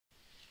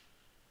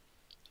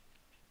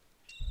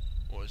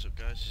What is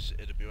up guys, this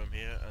is AWM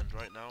here, and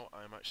right now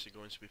I'm actually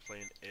going to be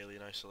playing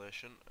Alien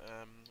Isolation.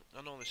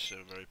 I know this is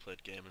a very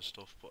played game and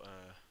stuff, but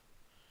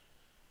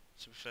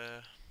to be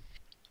fair,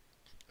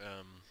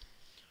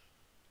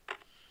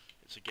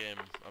 it's a game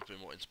I've been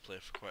wanting to play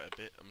for quite a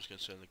bit. I'm just going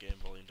to turn the game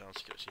volume down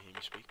so you can actually hear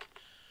me speak.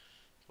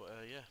 But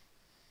yeah,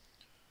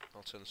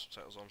 I'll turn the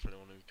subtitles on for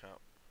anyone who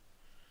can't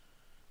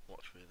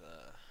watch with,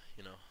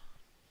 you know,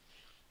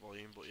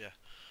 volume. But yeah,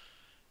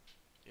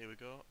 here we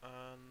go,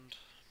 and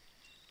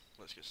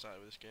let's get started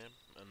with this game,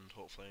 and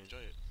hopefully I enjoy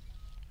it.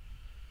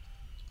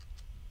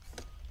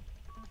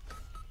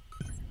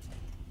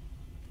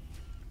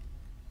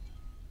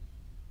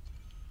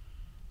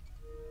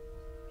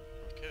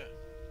 Okay.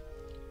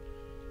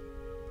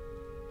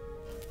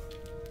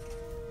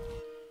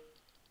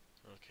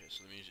 Okay,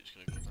 so the music's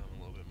going to go down a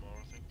little bit more,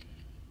 I think.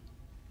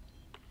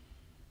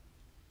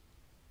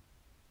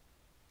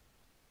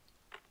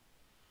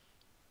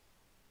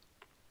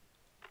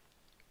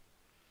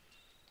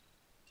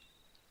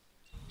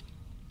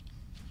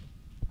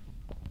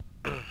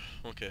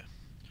 Okay,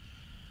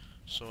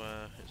 so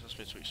it's asked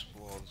me to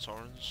explore the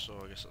Torrens, so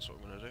I guess that's what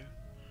I'm going to do.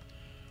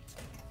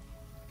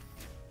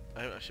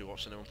 I haven't actually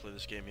watched anyone play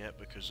this game yet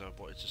because I've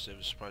wanted to save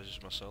the surprises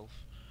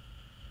myself,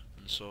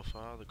 and so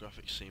far the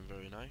graphics seem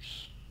very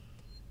nice.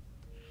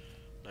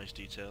 Nice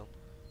detail.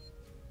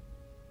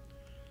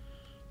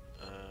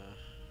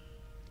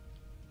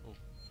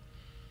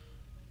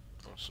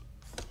 So,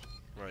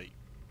 right.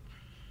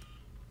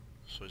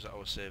 So is that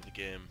how I save the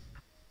game?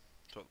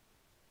 But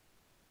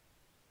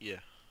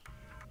yeah.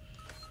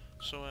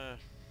 So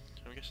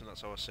I'm guessing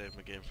that's how I save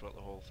my game throughout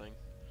the whole thing.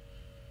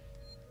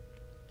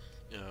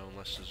 You know,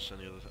 unless there's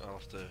any other, I'll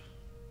have to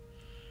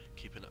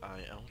keep an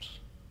eye out.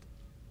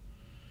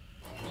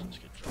 So let's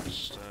get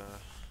dressed.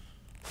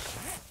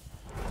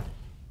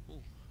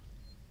 Ooh.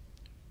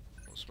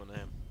 What's my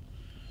name?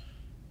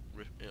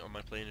 On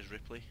my plane is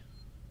Ripley.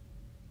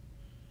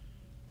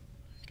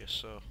 Guess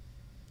so.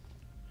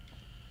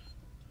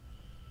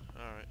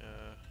 Alright,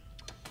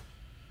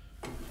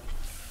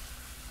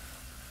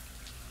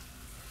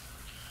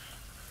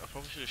 I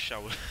probably should have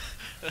showered.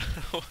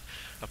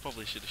 I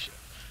probably should have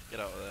get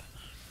out of there.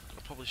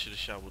 I probably should have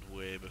showered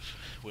way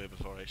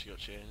before I actually got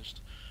changed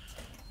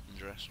and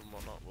dressed and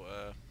whatnot,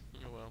 but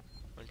oh well,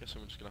 I guess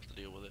I'm just gonna have to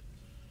deal with it.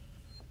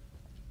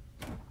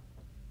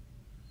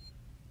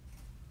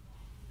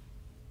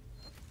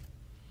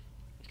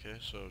 Okay,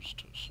 so I just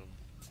took some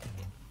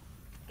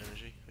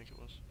energy, I think it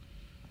was.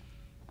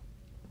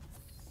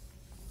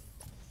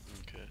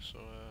 Okay, so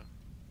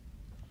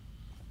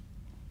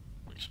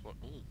explore.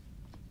 Ooh,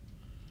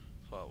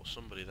 thought it was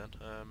somebody then.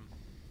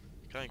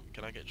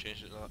 Can I get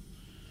changed into that?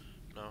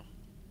 No.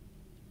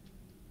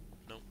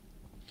 No.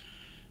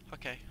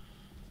 Okay.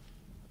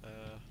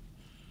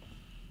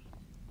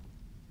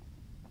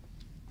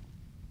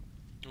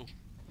 Ooh.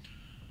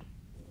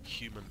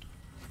 Human.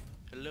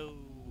 Hello.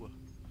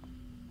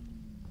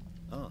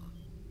 Ah,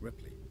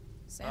 Ripley.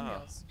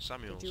 Samuels.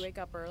 Samuels. Did you wake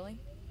up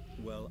early?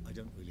 Well, I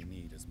don't really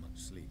need as much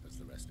sleep as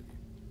the rest of you.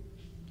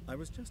 I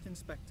was just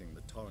inspecting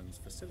the Torrens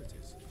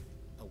facilities.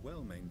 A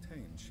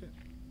well-maintained ship.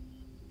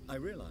 I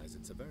realize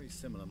it's a very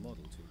similar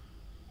model to...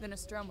 The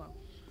Nostromo.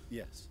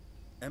 Yes,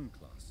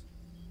 M-class.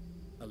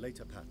 A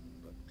later pattern,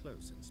 but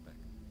close in spec.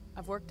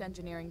 I've worked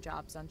engineering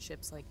jobs on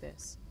ships like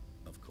this.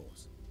 Of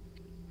course.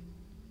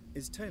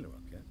 Is Taylor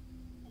up yet?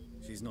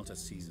 She's not a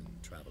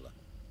seasoned traveler.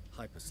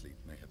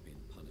 Hypersleep may have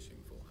been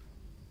punishing for her.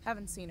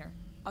 Haven't seen her.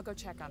 I'll go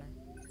check on her.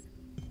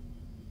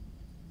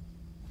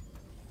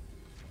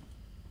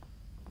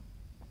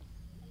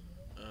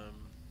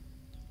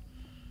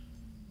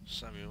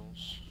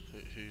 Samuels,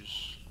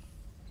 who's...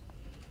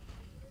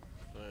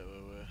 Wait,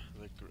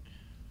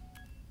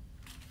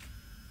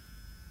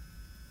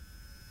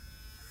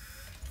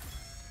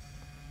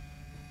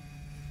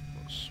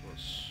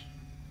 what's...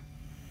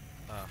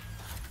 Ah.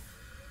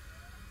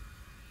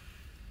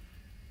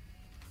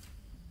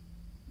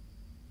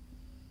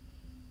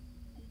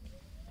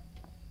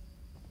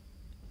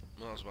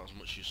 Well, that was about as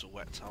much use of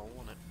wet towel,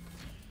 wasn't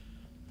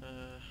it?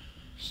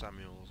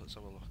 Samuels, let's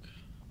have a look.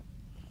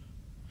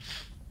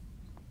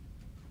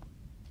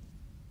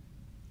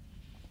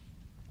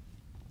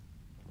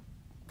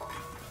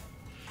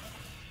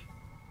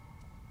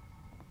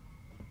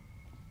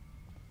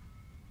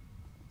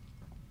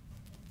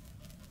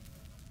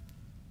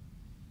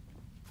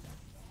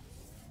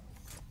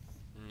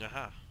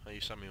 Aha, are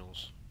you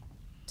Samuels?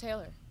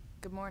 Taylor,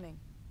 good morning.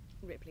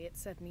 Ripley,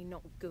 it's certainly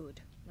not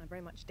good. I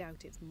very much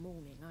doubt it's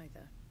morning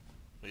either.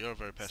 Well, you're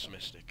very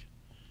pessimistic.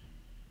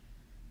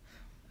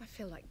 I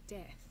feel like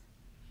death.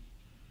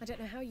 I don't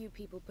know how you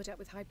people put up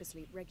with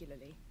hypersleep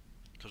regularly.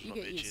 Because You we're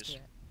not get used bitches. to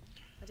it.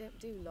 I don't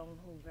do long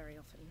haul very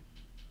often.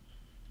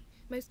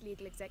 Most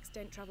legal execs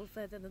don't travel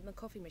further than the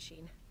coffee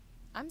machine.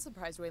 I'm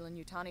surprised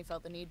Weyland-Yutani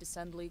felt the need to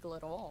send legal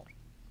at all.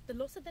 The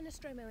loss of the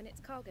Nostromo and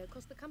its cargo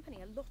cost the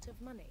company a lot of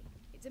money.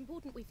 It's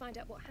important we find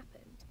out what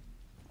happened.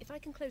 If I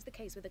can close the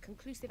case with a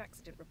conclusive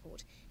accident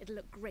report, it'll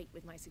look great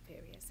with my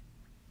superiors.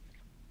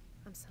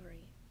 I'm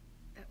sorry.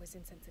 That was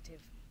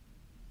insensitive.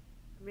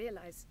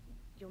 realise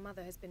your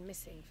mother has been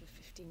missing for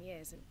 15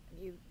 years and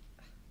you...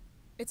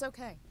 It's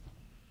okay.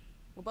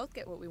 We'll both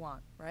get what we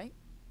want, right?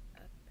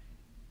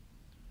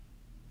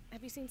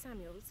 Have you seen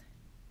Samuels?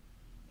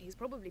 He's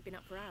probably been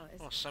up for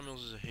hours. Oh,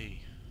 Samuels is a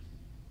he.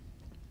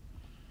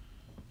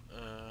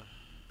 All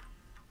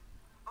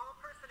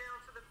personnel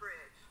to the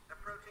bridge,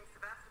 approaching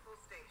Sebastopol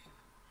Station.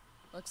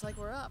 Looks like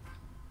we're up.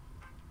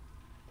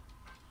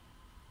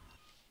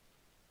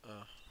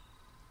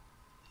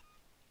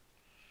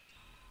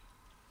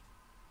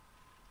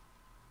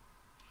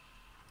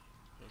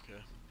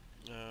 Okay.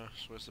 So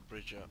where's the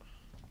bridge at?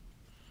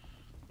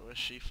 Where's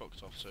she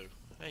fucked off to?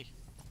 Hey!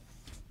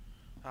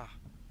 Ah.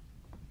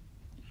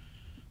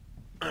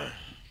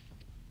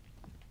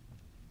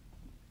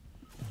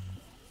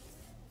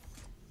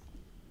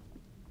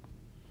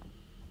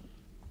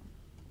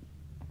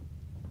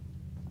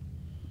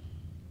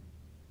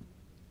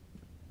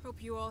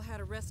 Hope you all had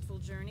a restful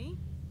journey.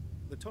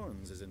 The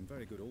Torrens is in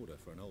very good order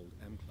for an old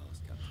M-class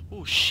captain.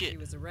 Oh She shit!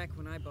 was a wreck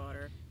when I bought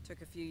her.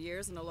 Took a few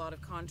years and a lot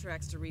of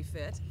contracts to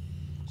refit.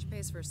 She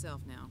pays for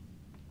herself now.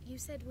 You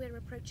said we're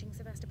approaching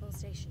Sebastopol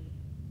Station.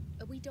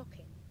 Are we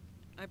docking?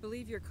 I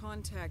believe your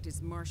contact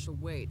is Marshal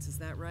Waits, is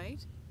that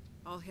right?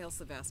 I'll hail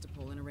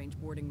Sevastopol and arrange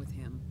boarding with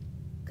him.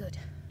 Good.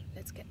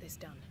 Let's get this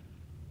done.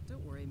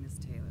 Don't worry, Miss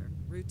Taylor.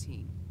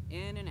 Routine.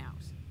 In and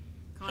out.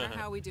 Connor,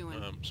 how we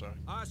doing? Sorry.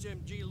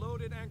 SMG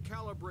loaded and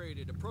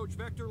calibrated. Approach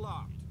vector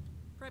locked.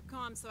 Prep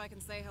comm so I can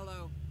say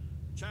hello.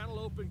 Channel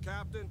open,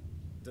 Captain.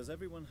 Does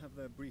everyone have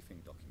their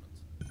briefing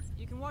documents?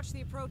 You can watch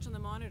the approach on the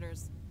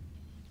monitors.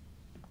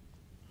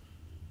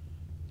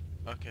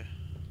 Okay,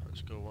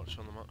 let's go watch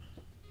on the map.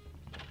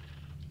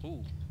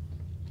 Ooh.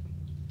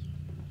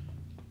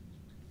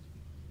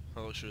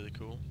 That looks really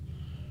cool.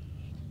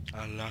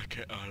 I like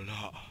it a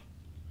lot.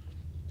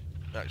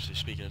 Actually,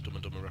 speaking of Dumb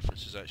and Dumber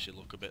references, they actually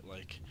look a bit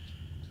like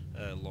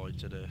Lloyd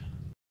today.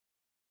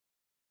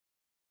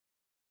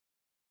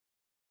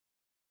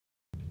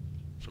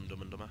 From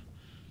Dumb and Dumber.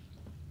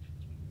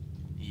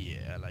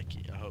 Yeah, I like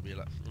it. I hope you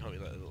like the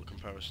little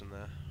comparison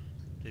there.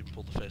 Even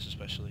pulled the face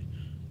especially.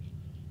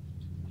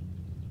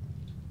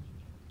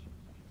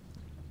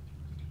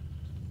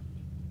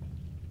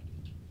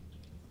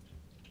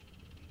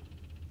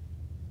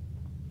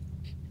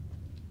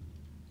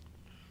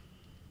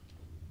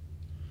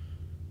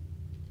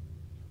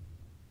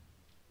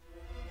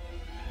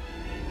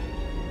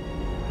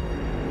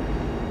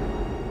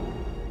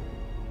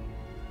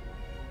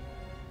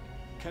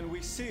 Can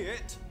we see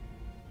it?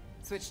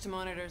 Switch to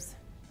monitors.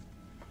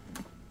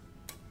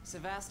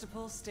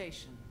 Sevastopol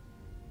Station.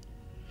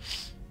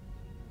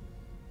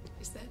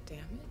 Is that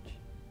damage?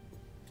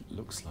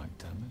 Looks like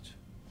damage.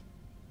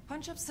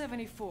 Punch up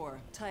 74,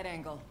 tight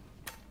angle.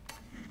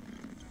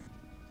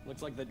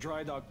 Looks like the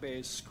dry dock bay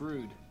is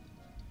screwed.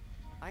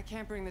 I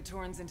can't bring the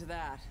Torrens into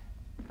that.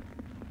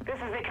 This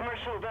is the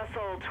commercial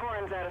vessel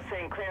Torrens out of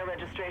St. Clair,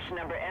 registration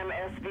number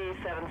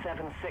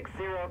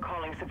MSV7760,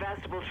 calling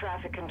Sebastopol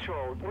Traffic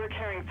Control. We're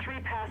carrying 3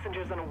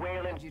 passengers on a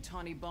Wayland.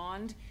 Yutani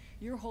Bond,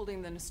 you're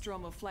holding the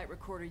Nostromo flight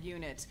recorder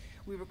unit.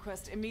 We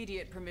request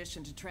immediate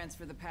permission to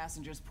transfer the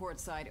passengers port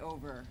side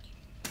over.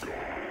 This is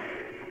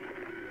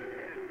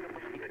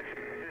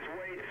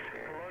Waits,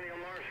 Colonial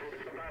Marshal,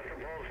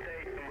 Sebastopol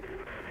Station.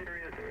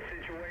 Serious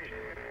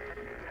situation.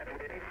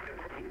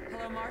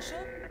 Hello, Marshal?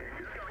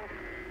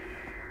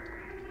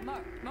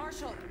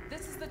 Marshal,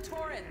 this is the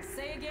Torrens.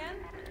 Say again?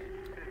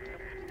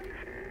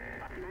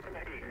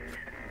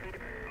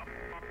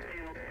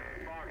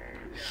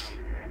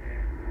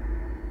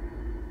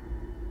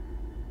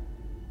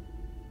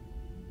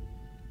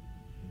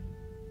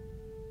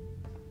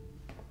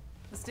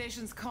 The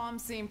station's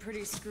comms seem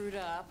pretty screwed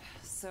up,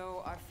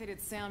 so I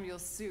fitted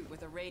Samuel's suit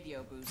with a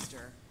radio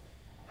booster.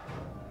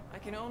 I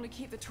can only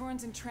keep the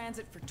Torrens in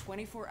transit for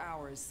 24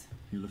 hours.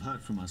 You'll have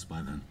heard from us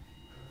by then.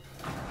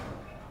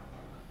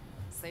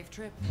 Safe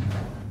trip.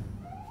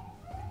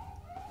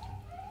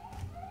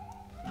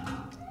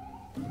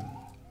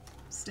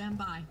 Stand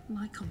by.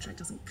 My contract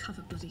doesn't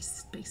cover bloody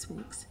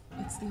spacewalks.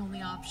 It's the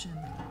only option,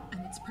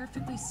 and it's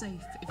perfectly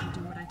safe if you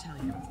do what I tell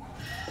you.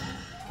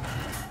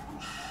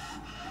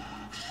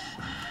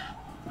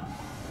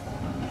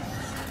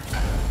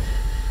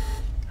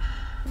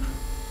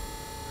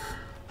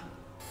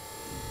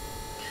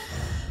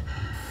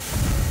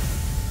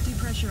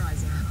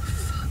 Depressurizing. Oh,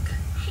 fuck.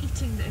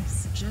 Hating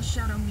this. Just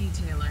shadow me,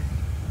 Taylor.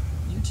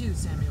 You too,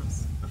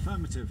 Samuels.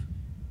 Affirmative.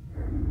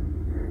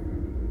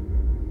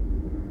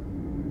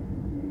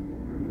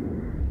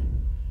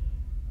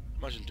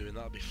 Imagine doing that,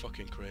 that'd be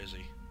fucking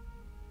crazy.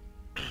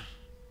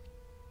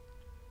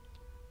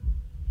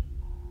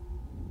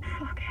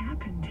 Fuck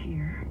happened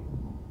here?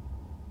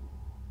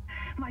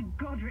 My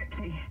God,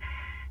 Ripley.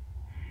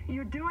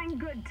 You're doing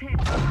good, Tim.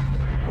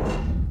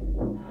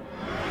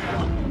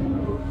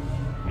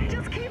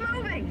 Just keep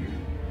moving!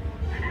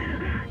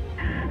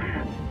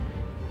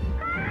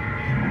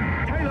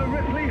 Taylor,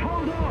 Ripley,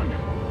 hold on!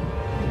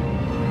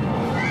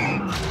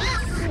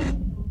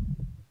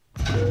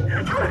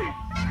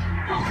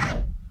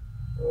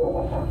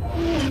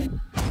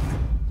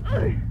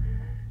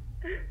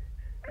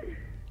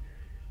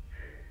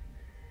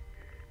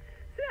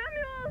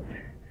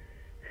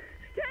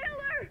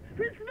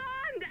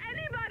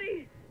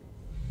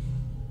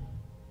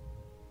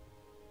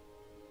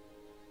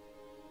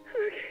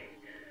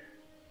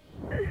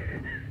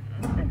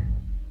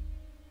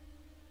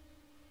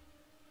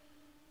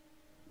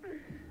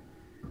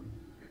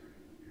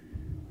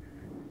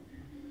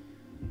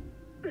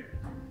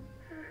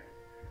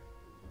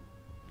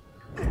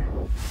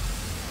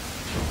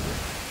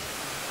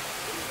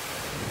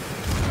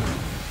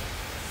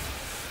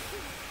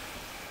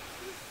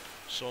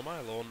 So am I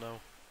alone now?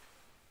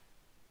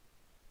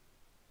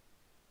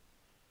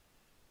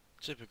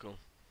 Typical.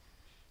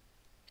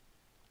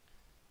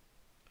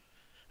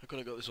 I couldn't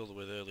have got this all the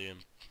way earlier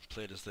and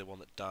played as the one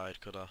that died,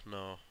 could I?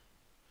 No.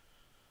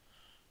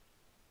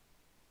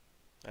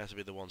 I had to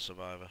be the one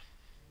survivor.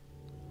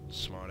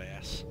 Smart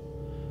ass.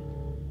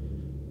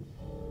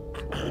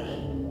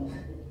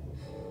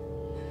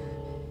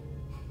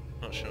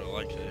 Not sure I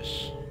like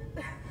this.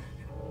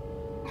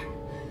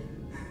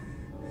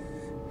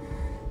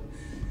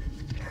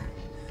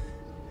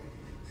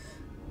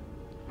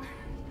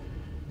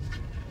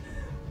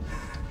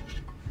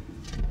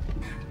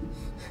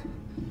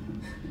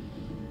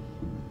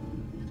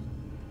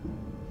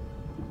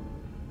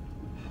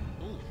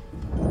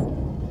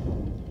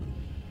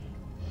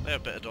 They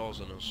have better doors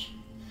than us.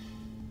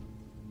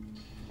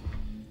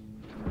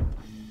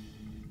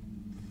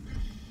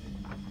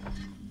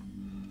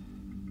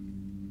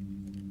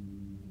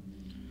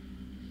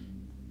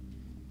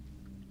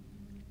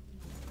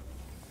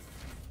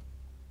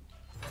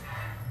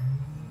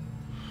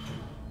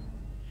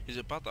 Is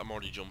it bad that I'm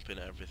already jumping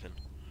at everything?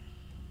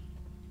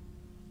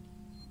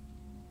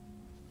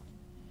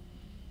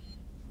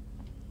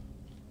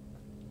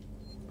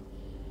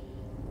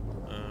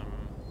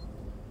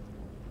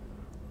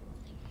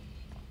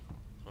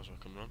 As well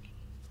I can run.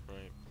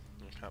 Right.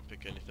 I can't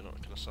pick anything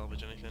up. Can I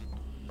salvage anything?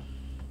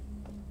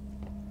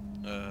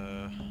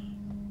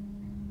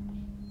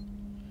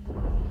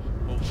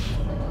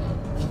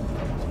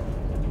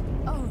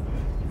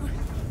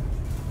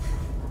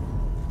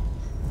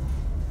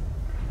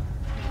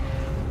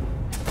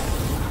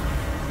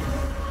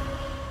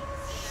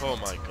 Oh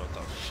my god,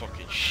 that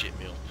fucking shit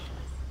me up.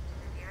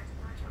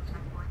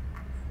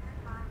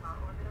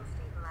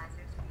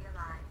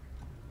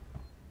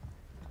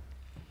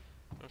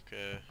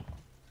 Okay.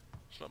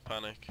 Let's not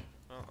panic.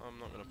 Well, I'm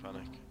not gonna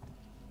panic.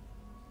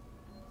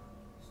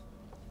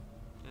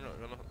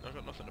 I've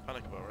got nothing to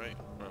panic about, right?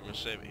 Right, I'm gonna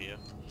save it here.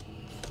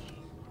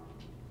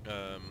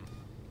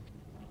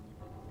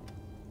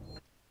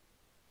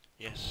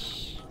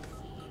 Yes.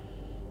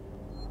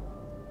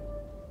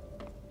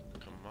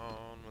 Come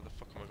on, where the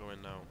fuck am I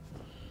going now?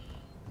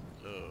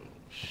 Oh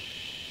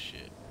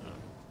shit.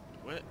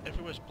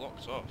 Everywhere's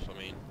blocked off, I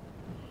mean.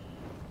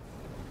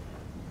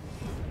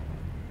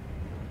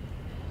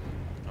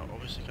 I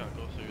obviously can't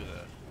go through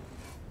there.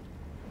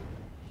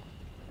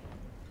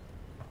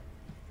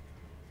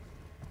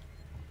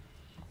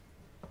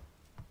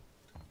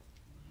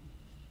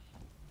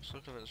 It's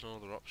looking like there's no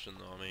other option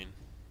though, I mean.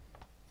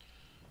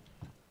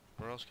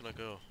 Where else can I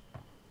go?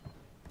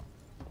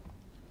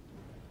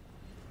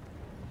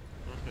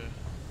 Okay.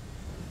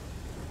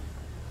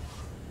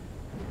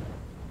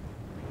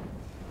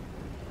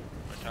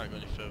 I can't go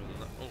any further than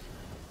that. Oh.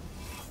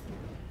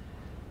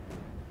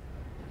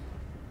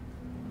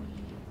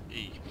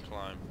 E,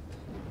 climb.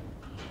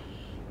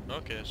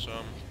 Okay, so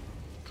I'm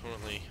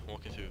currently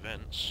walking through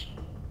vents.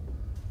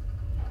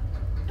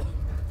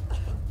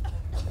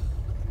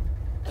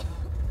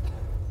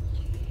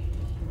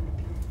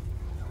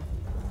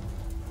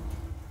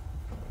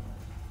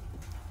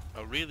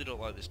 I really don't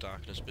like this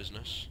darkness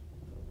business.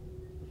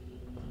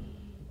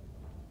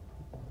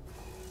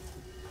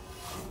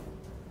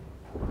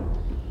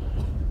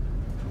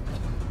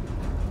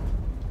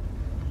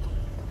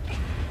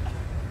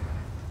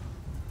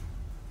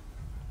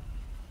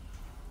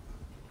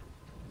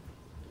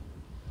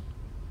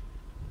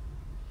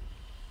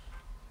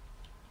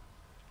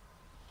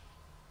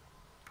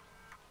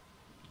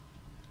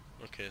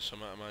 Okay, so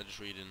am I just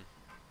reading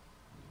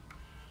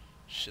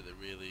shit that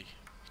really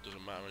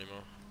doesn't matter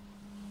anymore?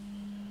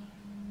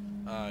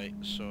 Alright,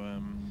 so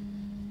I'm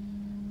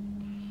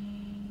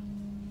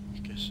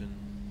guessing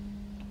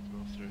go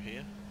through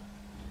here.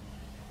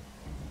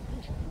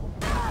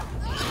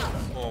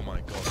 Oh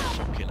my god,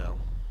 fucking hell.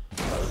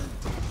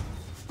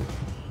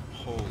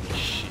 Holy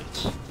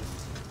shit.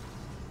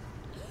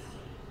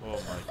 Oh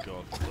my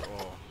god,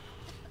 oh.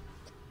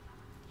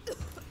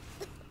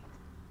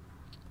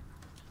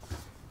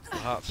 My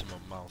heart's in my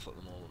mouth at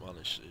the moment, man,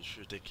 it's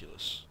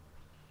ridiculous.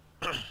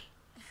 God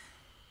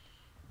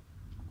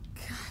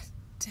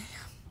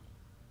damn.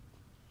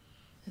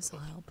 This'll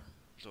help.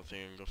 Don't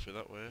think I can go through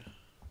that way.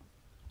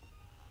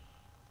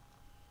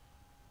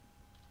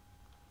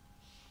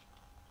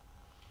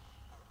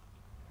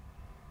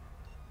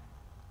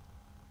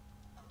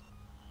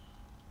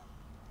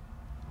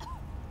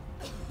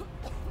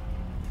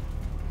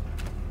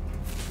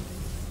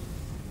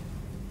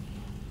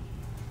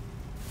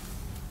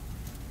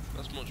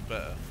 That's much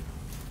better.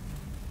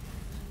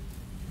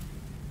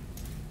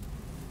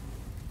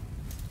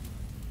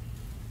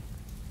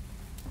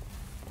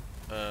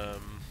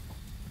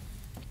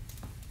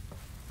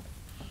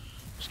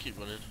 Just keep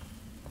running.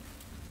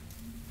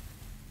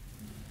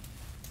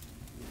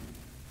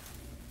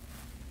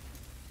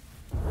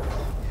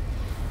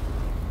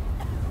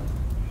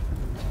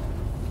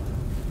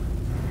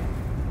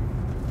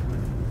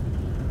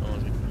 Oh,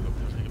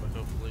 take it back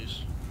up, please.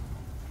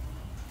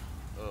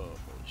 Oh,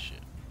 holy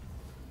shit.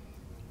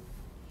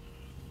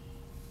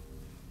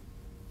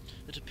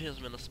 It appears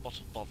I'm in a spot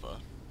of bother.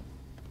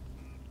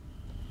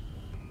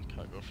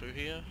 Can't go through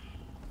here.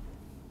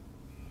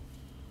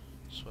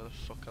 So where the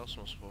fuck else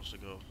am I supposed to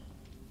go?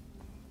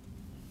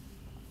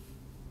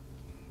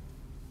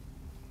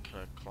 Can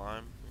I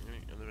climb?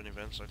 Are there any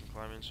vents I can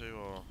climb into,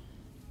 or...?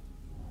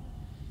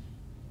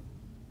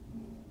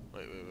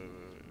 Wait.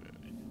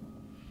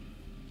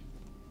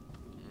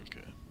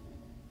 Okay.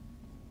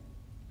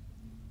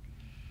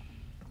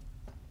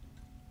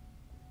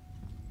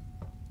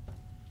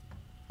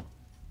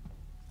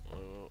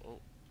 Oh.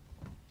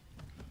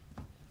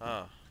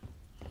 Ah.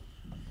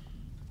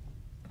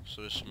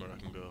 So there's somewhere I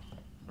can go.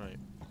 Right.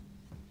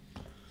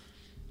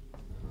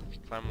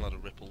 Climb a lot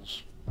of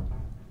ripples.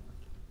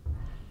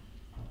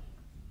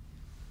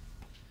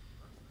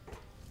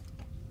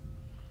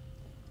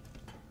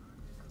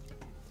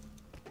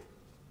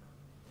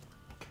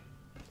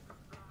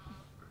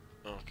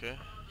 Okay,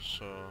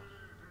 so...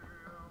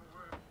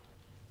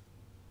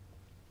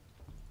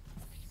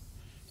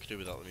 Could do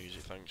without the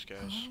music, thanks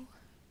guys. Hello?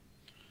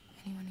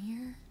 Anyone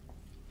here?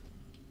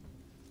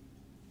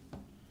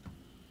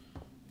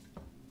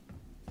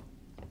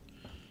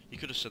 You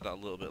could have said that a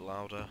little bit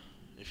louder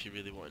if you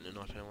really wanted to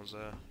know if anyone's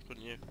there,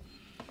 couldn't you?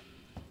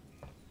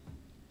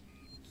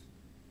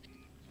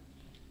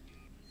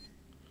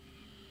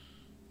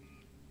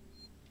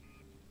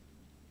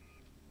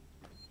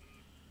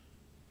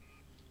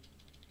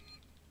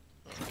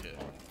 Okay.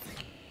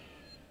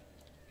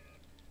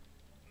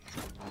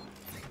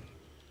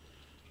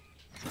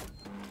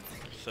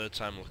 Third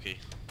time lucky.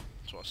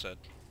 That's what I said.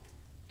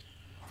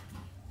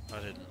 I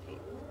didn't.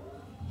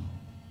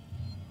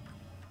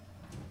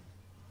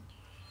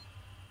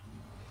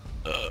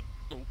 Oh,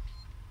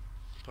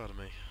 pardon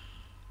me.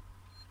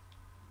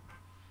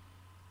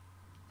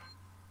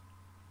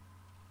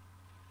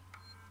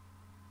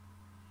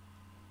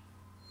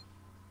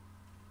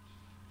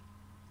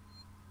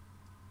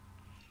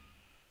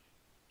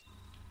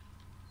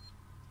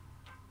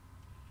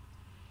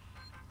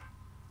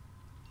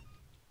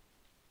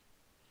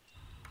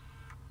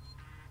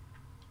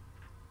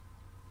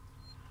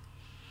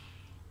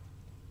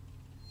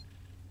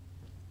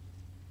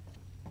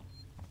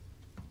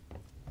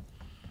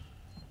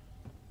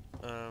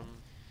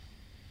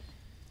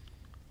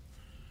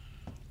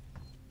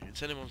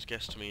 It's anyone's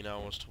guess to me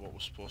now as to what we're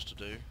supposed to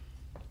do.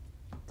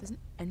 Doesn't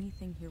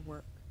anything here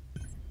work?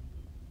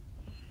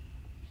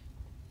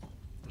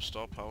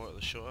 Restore power at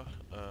the shutter.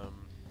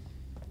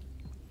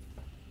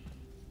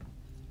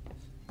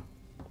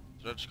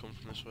 Did I just come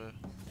from this way?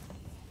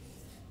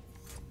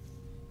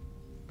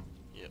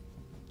 Yep,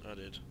 I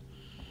did.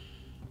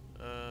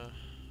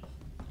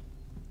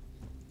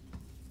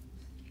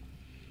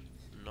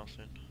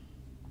 Nothing.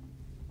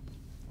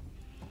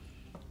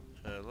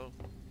 Hello.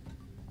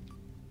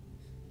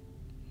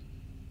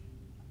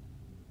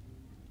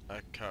 I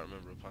can't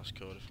remember a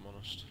passcode if I'm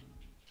honest.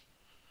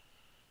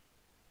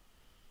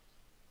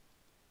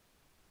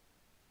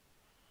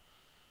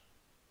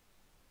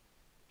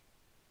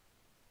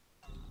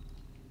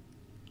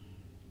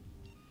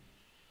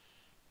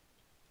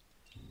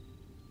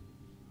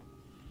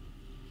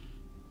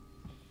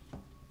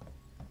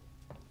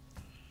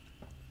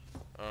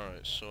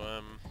 Alright, so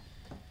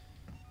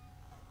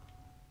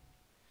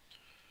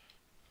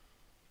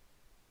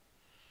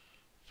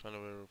find a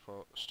way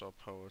to restore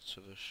power to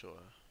the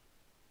shutter.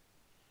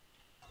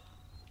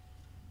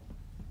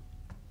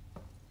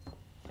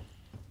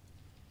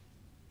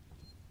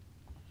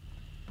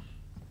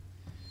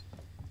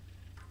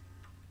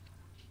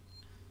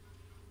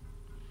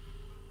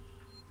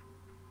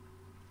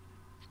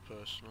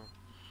 Personal.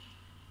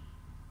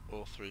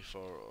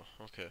 0340.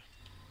 Okay,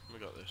 we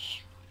got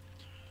this.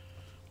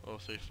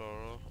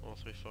 0340,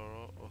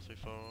 0340,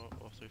 0340,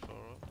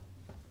 0340.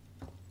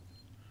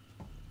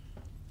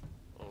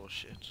 Oh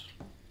shit.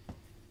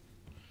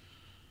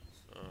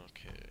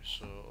 Okay,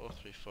 so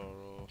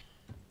 0340.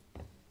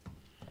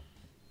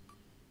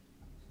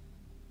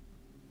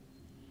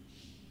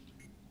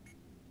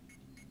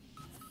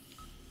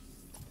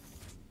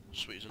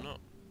 Sweet as a nut.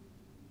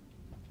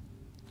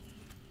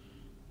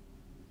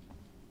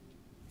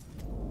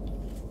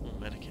 Oh,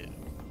 medikit.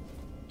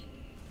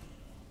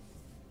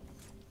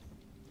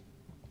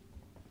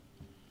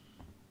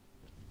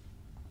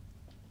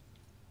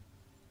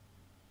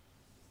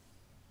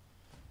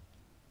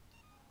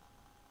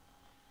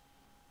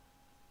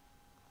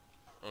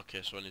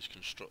 Okay, so I need to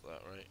construct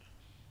that, right?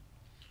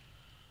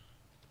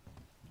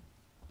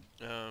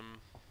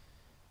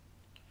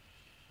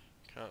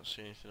 Can't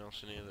see anything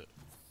else in here that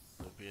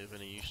would be of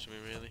any use to me,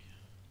 really.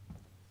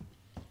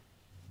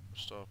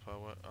 Restore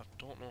power. I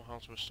don't know how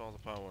to restore the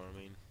power. I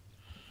mean,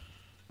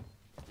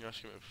 you're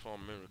asking me to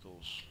perform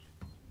miracles.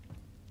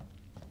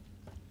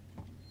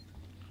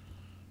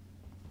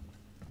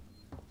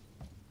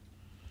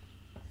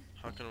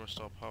 How can I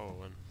restore power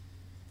when...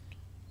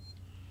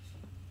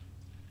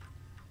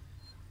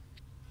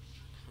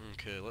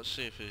 Okay, let's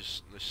see if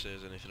this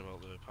says anything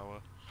about the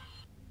power.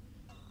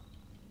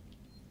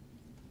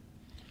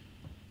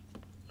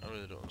 I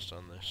really don't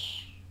understand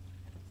this.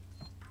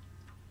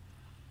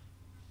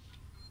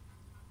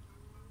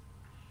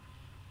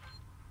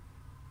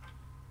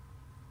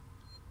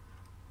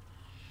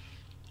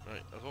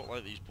 Right, I don't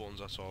like these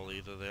buttons at all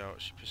either, they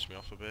actually piss me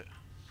off a bit.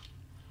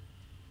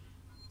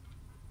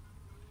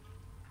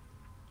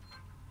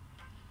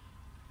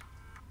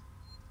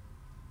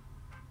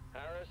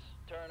 Harris,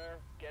 Turner,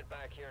 get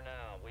back here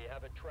now. We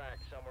have a track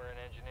somewhere in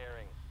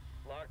engineering.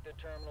 Lock the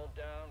terminal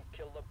down,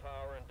 kill the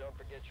power, and don't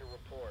forget your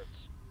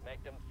reports.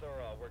 Make them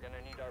thorough. We're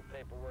gonna need our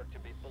paperwork to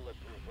be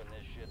bulletproof when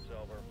this shit's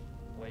over.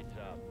 Waits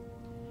up.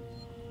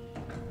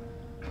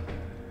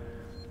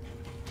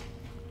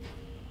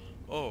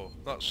 Oh,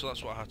 that's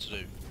what I had to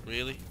do.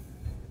 Really?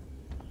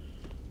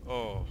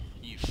 Oh,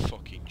 you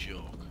fucking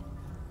joke.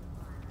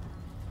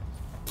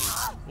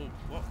 Oh,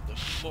 what the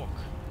fuck?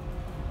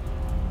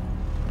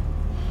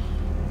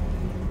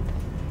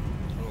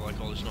 I don't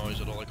like all this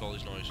noise, I don't like all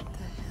this noise. What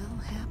the hell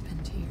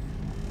happened here?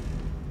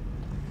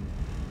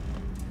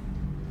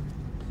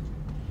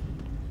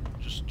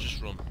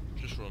 Just run.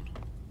 Just run.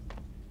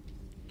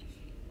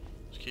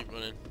 Just keep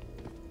running.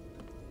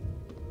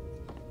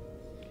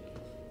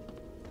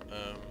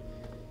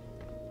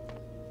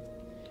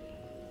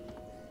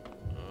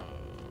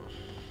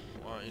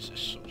 Why is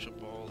this such a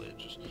ball? It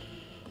just...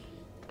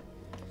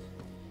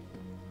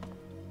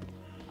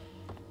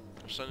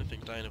 If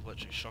anything, dying of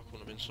electric shock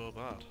wouldn't have been so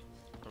bad.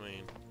 I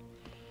mean...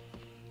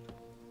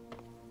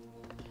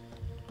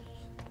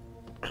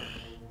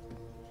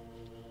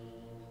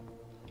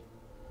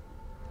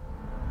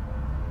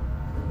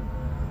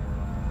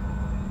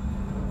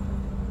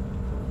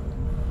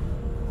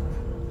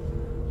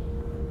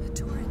 The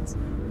Torrens.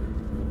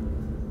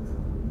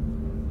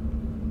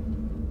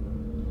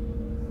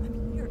 I'm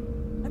here.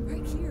 I'm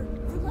right here.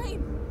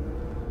 Verlaine!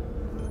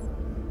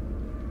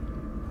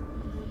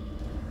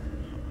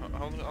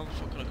 How the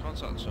fuck can I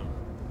contact them?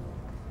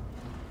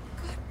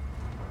 God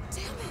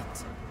damn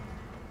it!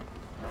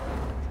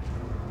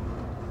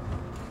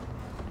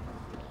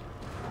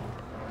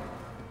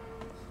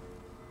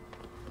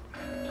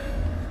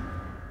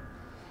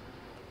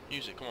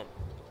 Use it, come on.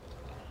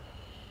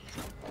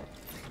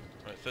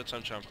 Right, third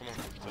time charm, come on.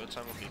 Third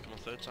time lucky, come on,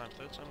 third time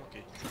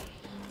lucky.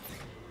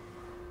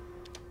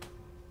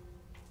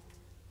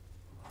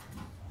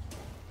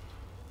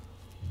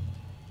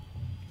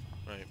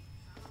 Right.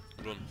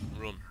 Run,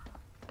 run.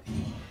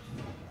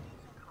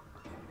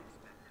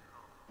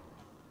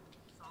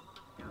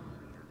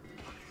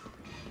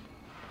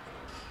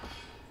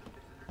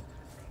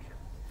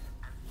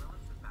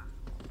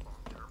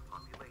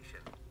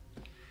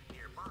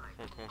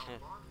 Come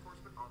on.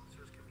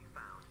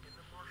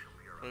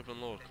 Open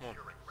load, come on.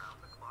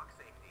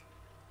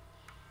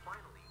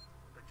 Finally,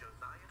 the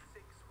Josiah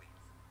 6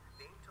 Suites,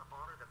 named to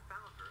honor the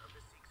founder of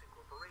the Sikhs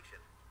Incorporation,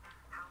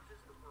 houses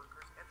the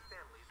workers and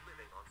families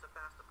living on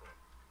Sebastopol,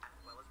 as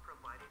well as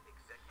providing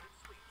executive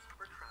suites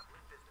for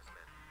traveling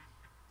businessmen.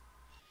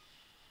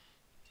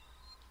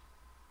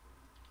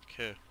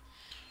 Okay.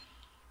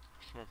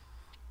 Come on.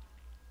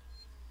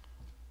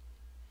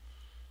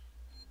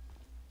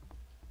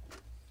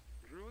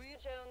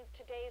 Jones,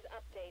 today's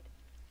update.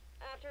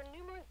 After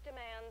numerous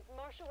demands,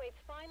 Marshal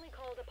Waits finally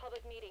called a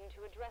public meeting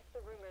to address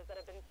the rumors that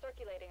have been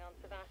circulating on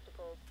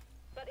Sevastopol.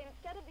 But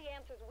instead of the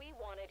answers we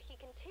wanted, he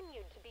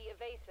continued to be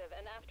evasive,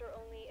 and after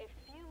only a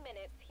few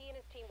minutes, he and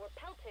his team were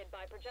pelted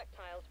by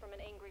projectiles from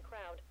an angry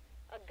crowd.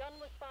 A gun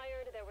was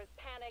fired, there was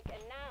panic,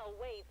 and now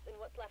Waits and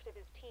what's left of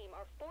his team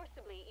are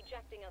forcibly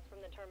ejecting us from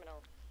the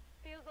terminal.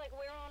 Feels like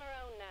we're on our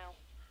own now.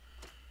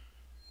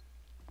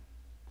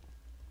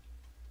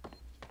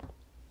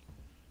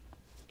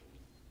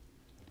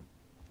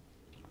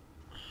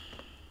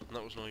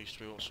 That was no use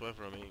to me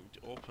whatsoever. I mean,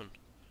 open.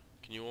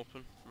 Can you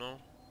open? No?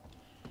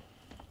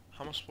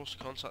 How am I supposed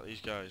to contact these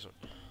guys?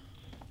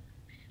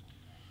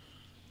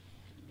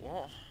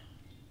 What?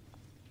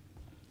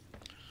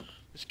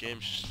 This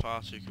game's just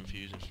far too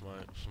confusing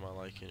for my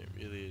liking. It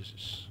really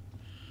is.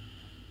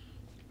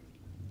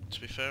 To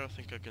be fair, I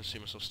think I can see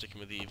myself sticking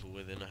with Evil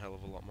within a hell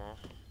of a lot more.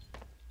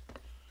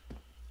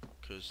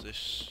 Because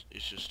this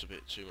is just a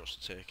bit too much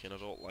to take in. I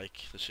don't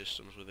like the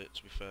systems with it,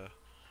 to be fair.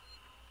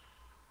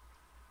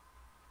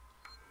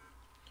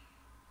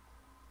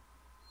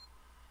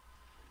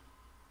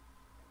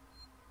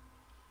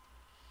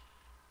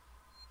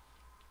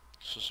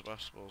 So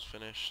Sebastopol's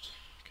finished.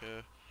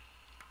 Okay.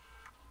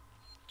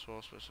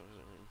 12 space.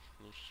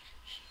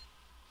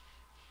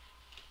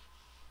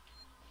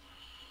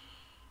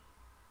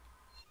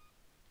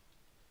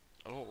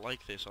 I don't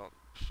like this. I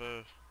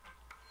prefer.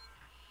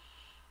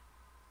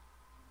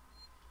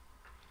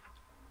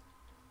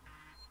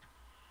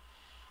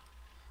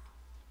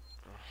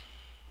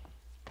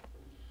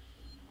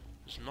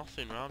 There's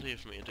nothing around here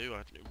for me to do.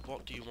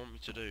 What do you want me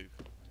to do?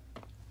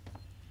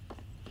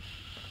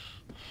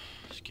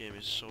 This game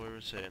is so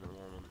irritating at the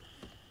moment.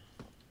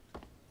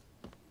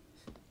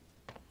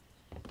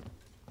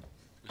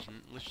 There's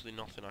literally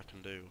nothing I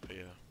can do up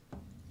here.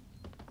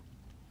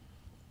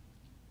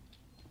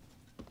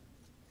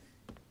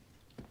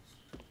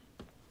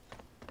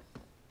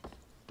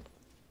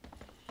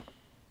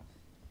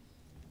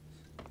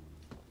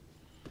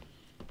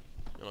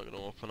 You're not going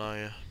to open, are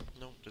you?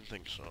 No, didn't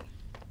think so.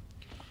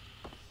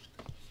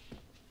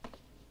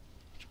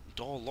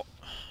 Door lock.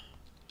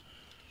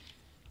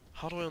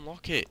 How do I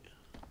unlock it?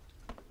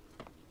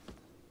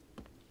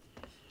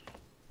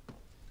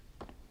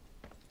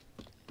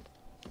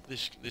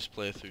 This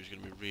playthrough is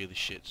going to be really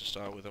shit to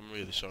start with. I'm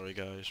really sorry,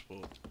 guys,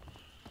 but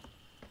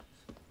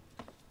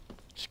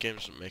this game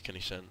doesn't make any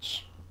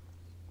sense.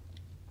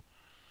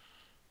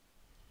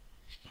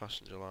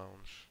 Passenger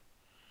lounge.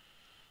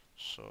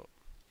 So,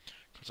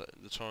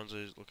 the Torrens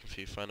is looking for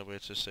you. Find a way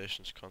to the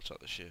station to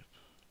contact the ship.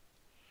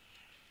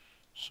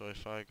 So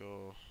if I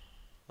go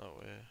that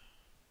way,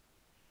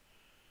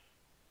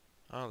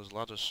 there's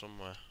ladders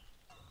somewhere.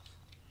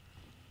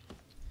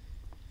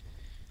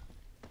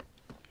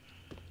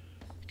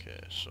 Okay,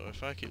 so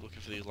if I keep looking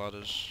for these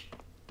ladders,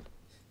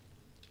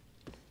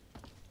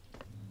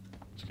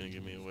 it's gonna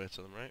give me a way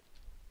to them, right?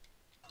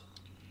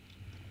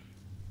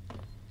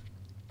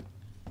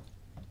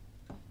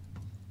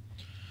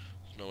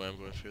 There's no way I'm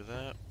going through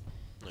that.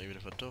 Not even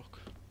if I duck.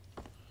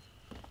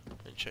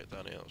 And check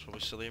down here. That's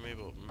probably still hear me,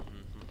 but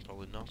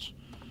probably not.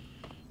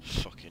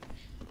 Fucking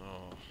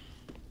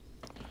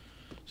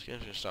this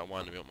game's gonna start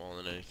winding me up more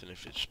than anything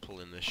if it's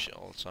pulling this shit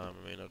all the time.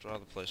 I mean, I'd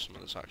rather play some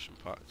of this action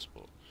packed,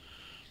 but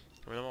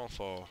I mean, I'm all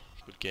for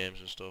good games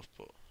and stuff,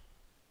 but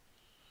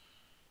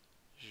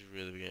this is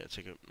really beginning to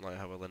take a, like,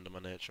 have a lend of my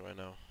nature right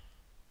now.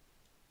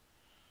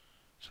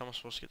 So how am I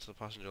supposed to get to the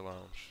passenger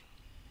lounge?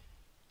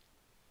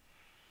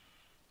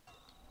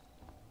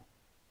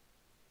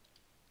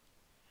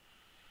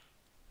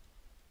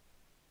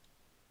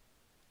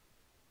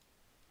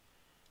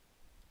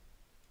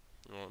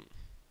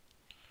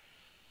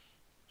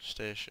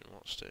 Station,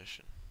 what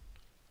station?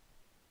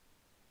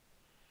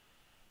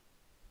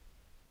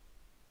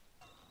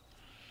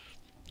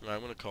 Right,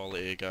 I'm gonna call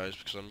it here, guys,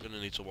 because I'm gonna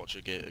need to watch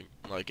a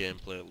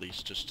gameplay at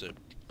least just to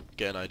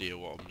get an idea of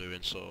what I'm doing.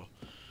 So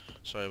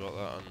sorry about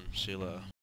that, and see you later.